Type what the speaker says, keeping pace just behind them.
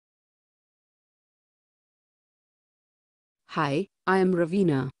Hi, I am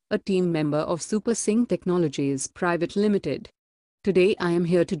Ravina, a team member of SuperSync Technologies Private Limited. Today I am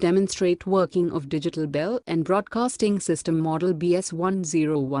here to demonstrate working of Digital Bell and Broadcasting System Model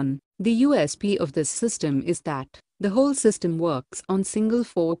BS101. The USP of this system is that the whole system works on single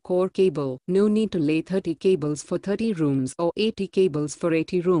 4-core cable. No need to lay 30 cables for 30 rooms or 80 cables for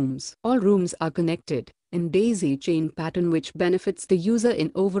 80 rooms. All rooms are connected in daisy chain pattern, which benefits the user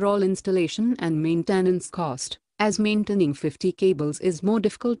in overall installation and maintenance cost, as maintaining 50 cables is more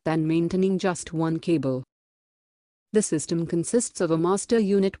difficult than maintaining just one cable. The system consists of a master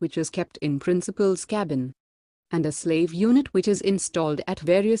unit which is kept in principal's cabin, and a slave unit which is installed at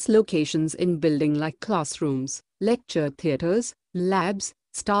various locations in building like classrooms, lecture theaters, labs,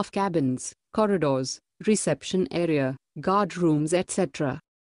 staff cabins, corridors, reception area, guard rooms, etc.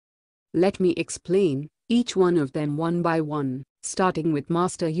 Let me explain each one of them one by one, starting with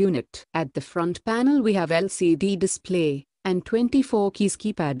master unit. At the front panel we have LCD display and 24 keys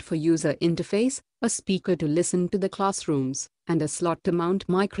keypad for user interface, a speaker to listen to the classrooms, and a slot to mount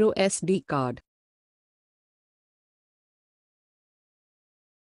micro SD card.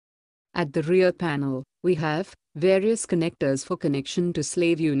 At the rear panel, we have various connectors for connection to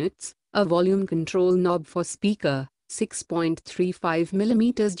slave units, a volume control knob for speaker,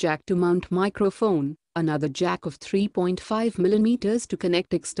 6.35mm jack to mount microphone, another jack of 3.5mm to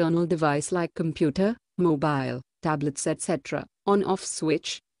connect external device like computer, mobile, tablets, etc., on-off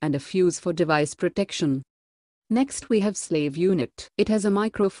switch, and a fuse for device protection. Next we have slave unit. It has a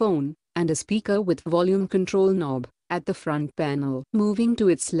microphone and a speaker with volume control knob at the front panel. Moving to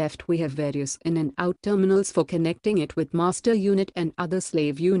its left we have various in and out terminals for connecting it with master unit and other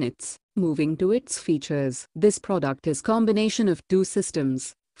slave units. Moving to its features. This product is combination of two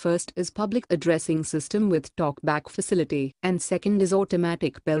systems. First is public addressing system with talkback facility, and second is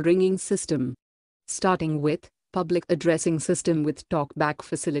automatic bell ringing system. Starting with public addressing system with talkback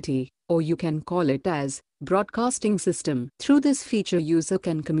facility, or you can call it as broadcasting system. Through this feature user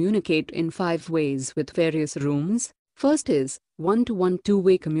can communicate in 5 ways with various rooms. First is one-to-one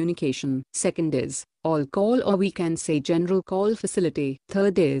two-way communication. Second is all call, or we can say general call facility.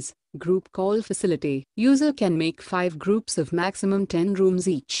 Third is group call facility. User can make 5 groups of maximum 10 rooms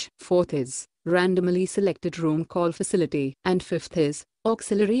each. Fourth is randomly selected room call facility. And fifth is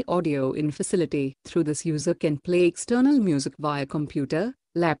auxiliary audio in facility. Through this user can play external music via computer,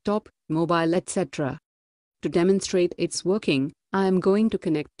 laptop, mobile, etc. To demonstrate its working, I am going to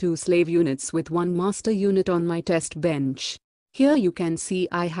connect 2 slave units with one master unit on my test bench. Here you can see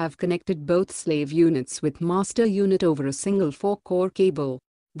I have connected both slave units with master unit over a single 4-core cable.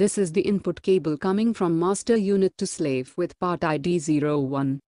 This is the input cable coming from master unit to slave with part ID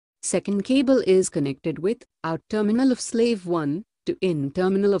 01. Second cable is connected with out terminal of slave 1 to in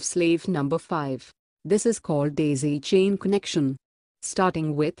terminal of slave number 5. This is called daisy chain connection.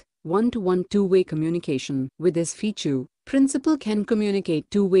 Starting with one-to-one two-way communication. With this feature, principal can communicate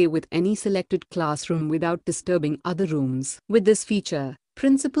two-way with any selected classroom without disturbing other rooms. With this feature,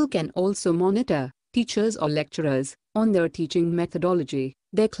 principal can also monitor teachers or lecturers on their teaching methodology,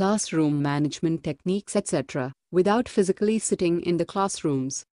 their classroom management techniques, etc., without physically sitting in the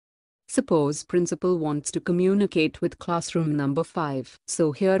classrooms. Suppose principal wants to communicate with classroom number 5.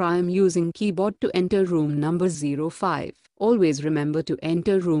 So here I am using keyboard to enter room number 05. Always remember to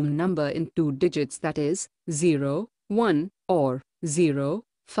enter room number in 2 digits, that is 0, 1 or 0,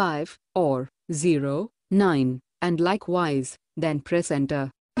 5 or 0, 9, and likewise, then press enter.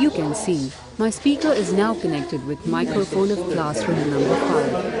 You can see, my speaker is now connected with microphone of classroom number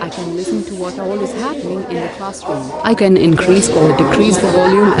 5. I can listen to what all is happening in the classroom. I can increase or decrease the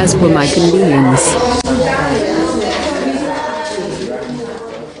volume as per my convenience.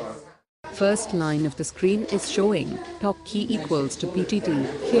 First line of the screen is showing talk key equals to PTT.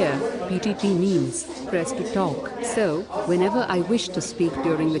 Here, PTT means press to talk. So, whenever I wish to speak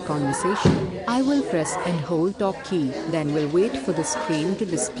during the conversation, I will press and hold talk key. Then will wait for the screen to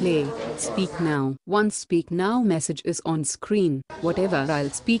display speak now. Once speak now message is on screen, whatever I'll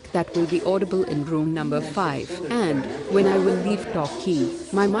speak that will be audible in room number 5. And when I will leave talk key,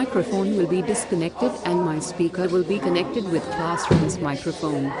 my microphone will be disconnected and my speaker will be connected with classroom's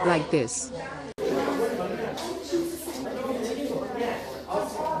microphone, like this.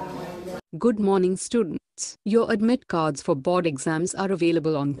 Good morning students. Your admit cards for board exams are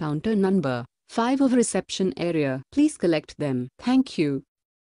available on counter number 5 of reception area. Please collect them. Thank you.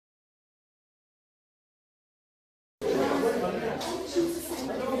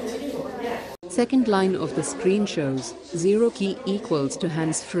 Second line of the screen shows 0 key equals to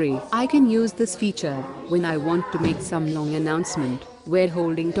hands free. I can use this feature when I want to make some long announcement. where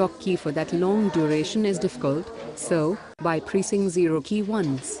holding talk key for that long duration is difficult, so, by pressing 0 key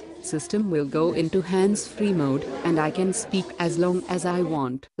once, system will go into hands-free mode, and I can speak as long as I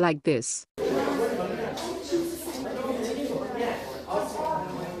want, like this.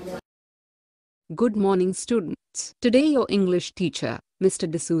 Good morning, students. Today your English teacher, Mr.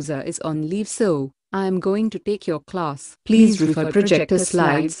 D'Souza, is on leave, so I am going to take your class. Please refer projector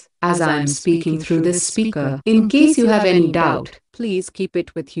slides as I am speaking through this speaker. In case you have any doubt, please keep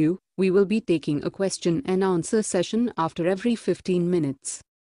it with you. We will be taking a question and answer session after every 15 minutes.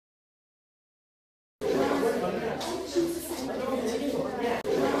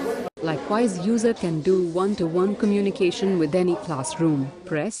 Likewise, user can do one-to-one communication with any classroom.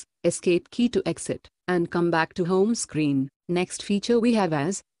 Press Escape key to exit and come back to home screen. Next feature we have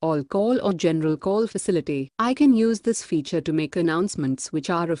as All Call or General Call facility. I can use this feature to make announcements which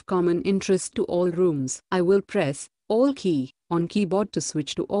are of common interest to all rooms. I will press All key on keyboard to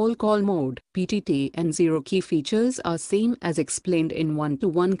switch to all call mode. PTT and 0 key features are same as explained in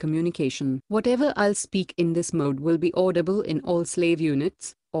one-to-one communication. Whatever I'll speak in this mode will be audible in all slave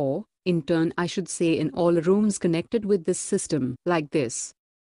units, or in turn I should say in all rooms connected with this system, like this.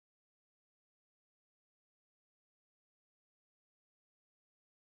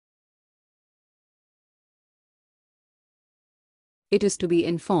 It is to be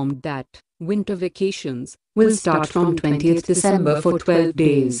informed that winter vacations will start from 20th December for 12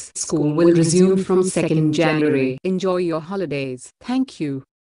 days. School will resume from 2nd January. Enjoy your holidays. Thank you.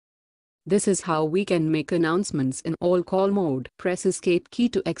 This is how we can make announcements in all call mode. Press Escape key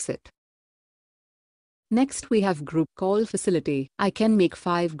to exit. Next we have group call facility. I can make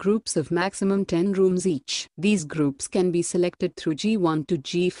 5 groups of maximum 10 rooms each. These groups can be selected through G1 to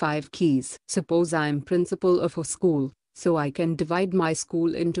G5 keys. Suppose I am principal of a school, so I can divide my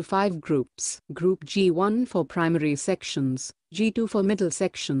school into 5 groups. Group G1 for primary sections, G2 for middle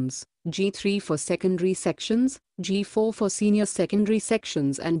sections, G3 for secondary sections, G4 for senior secondary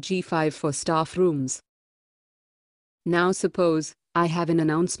sections and G5 for staff rooms. Now suppose I have an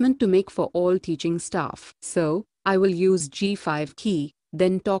announcement to make for all teaching staff. So, I will use G5 key,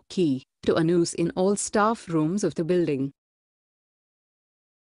 then talk key, to announce in all staff rooms of the building.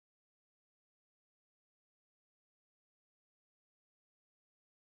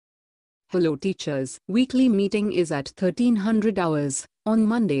 Hello teachers, weekly meeting is at 1300 hours, on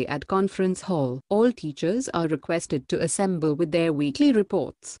Monday at conference hall. All teachers are requested to assemble with their weekly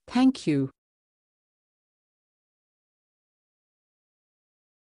reports. Thank you.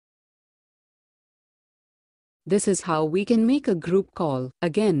 This is how we can make a group call.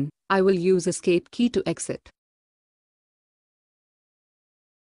 Again, I will use Escape key to exit.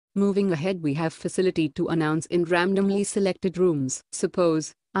 Moving ahead, we have facility to announce in randomly selected rooms.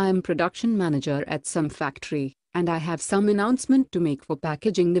 Suppose I am production manager at some factory, and I have some announcement to make for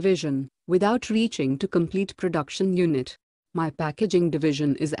packaging division, without reaching to complete production unit. My packaging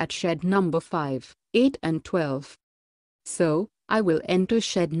division is at shed number 5, 8 and 12. So, I will enter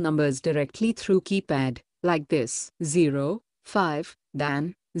shed numbers directly through keypad, like this: 0, 5,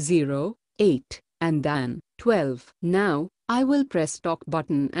 then 0, 8, and then 12. Now, I will press talk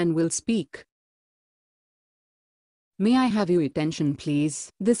button and will speak. May I have your attention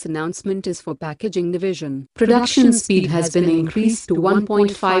please? This announcement is for packaging division. Production speed has been increased to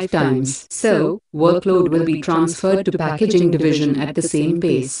 1.5 times. So, workload will be transferred to packaging division at the same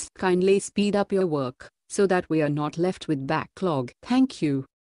pace. Kindly speed up your work, so that we are not left with backlog. Thank you.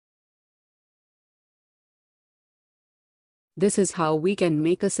 This is how we can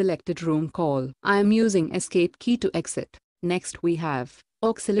make a selected room call. I am using Escape key to exit. Next we have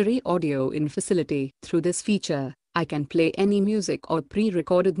auxiliary audio in facility. Through this feature, I can play any music or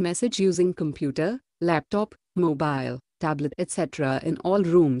pre-recorded message using computer, laptop, mobile, tablet etc. in all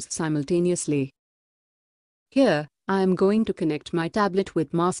rooms simultaneously. Here, I am going to connect my tablet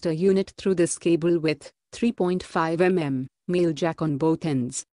with master unit through this cable with 3.5 mm male jack on both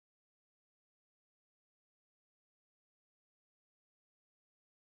ends.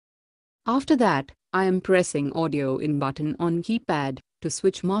 After that, I am pressing audio in button on keypad to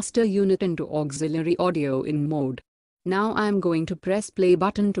switch master unit into auxiliary audio in mode. Now I am going to press play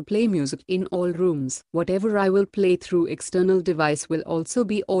button to play music in all rooms. Whatever I will play through external device will also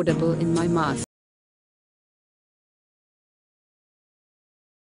be audible in my master.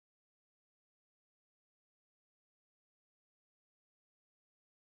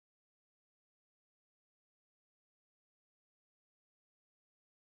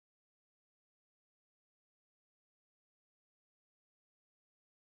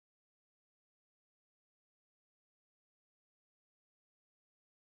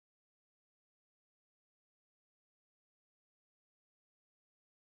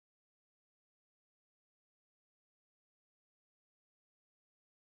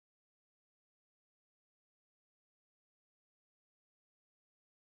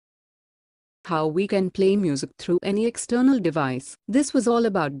 How we can play music through any external device. This was all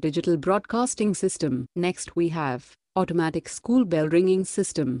about digital broadcasting system. Next we have automatic school bell ringing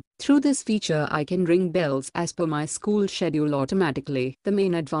system. Through this feature I can ring bells as per my school schedule automatically. The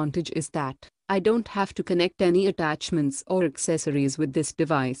main advantage is that I don't have to connect any attachments or accessories with this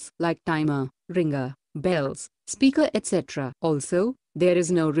device like timer, ringer, bells, speaker etc. Also, there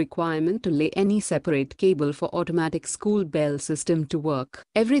is no requirement to lay any separate cable for automatic school bell system to work.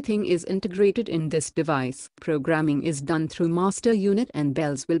 Everything is integrated in this device. Programming is done through master unit and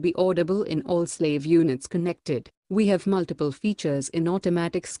bells will be audible in all slave units connected. We have multiple features in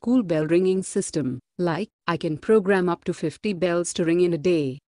automatic school bell ringing system, like I can program up to 50 bells to ring in a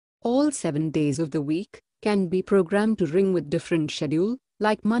day. All 7 days of the week can be programmed to ring with different schedule,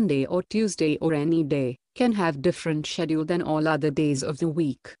 like Monday or Tuesday or any day can have different schedule than all other days of the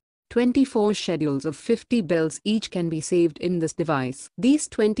week. 24 schedules of 50 bells each can be saved in this device. These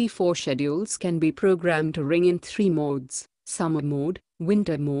 24 schedules can be programmed to ring in 3 modes: summer mode,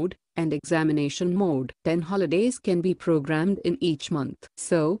 winter mode, and examination mode. 10 holidays can be programmed in each month.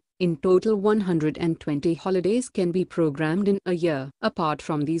 So, in total 120 holidays can be programmed in a year. Apart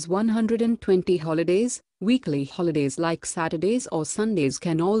from these 120 holidays, weekly holidays like Saturdays or Sundays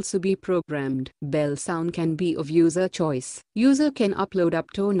can also be programmed. Bell sound can be of user choice. User can upload up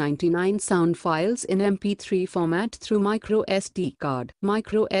to 99 sound files in MP3 format through micro SD card.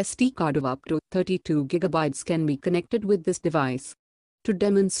 Micro SD card of up to 32 GB can be connected with this device. To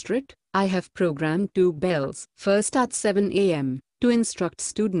demonstrate, I have programmed 2 bells. First at 7 a.m. to instruct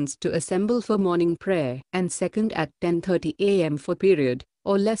students to assemble for morning prayer, and second at 10:30 a.m. for period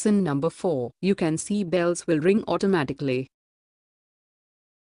or lesson number 4. You can see bells will ring automatically.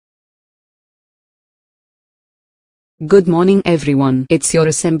 Good morning everyone. It's your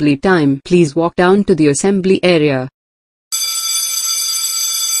assembly time. Please walk down to the assembly area.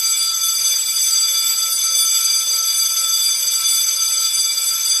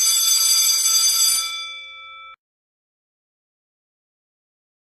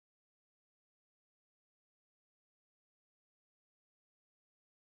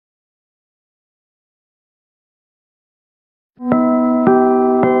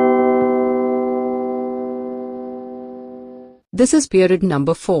 This is period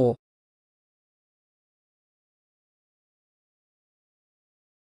number 4.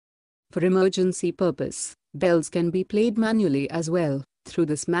 For emergency purpose, bells can be played manually as well. Through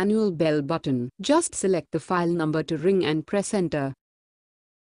this manual bell button, just select the file number to ring and press enter.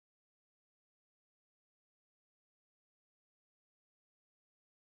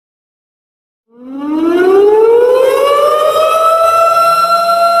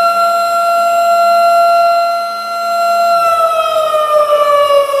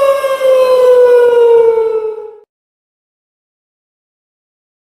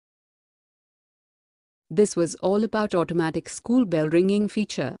 This was all about automatic school bell ringing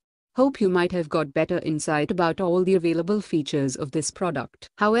feature. Hope you might have got better insight about all the available features of this product.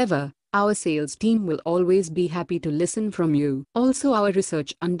 However, our sales team will always be happy to listen from you. Also, our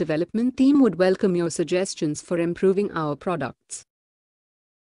research and development team would welcome your suggestions for improving our products.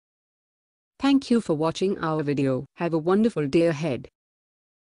 Thank you for watching our video. Have a wonderful day ahead.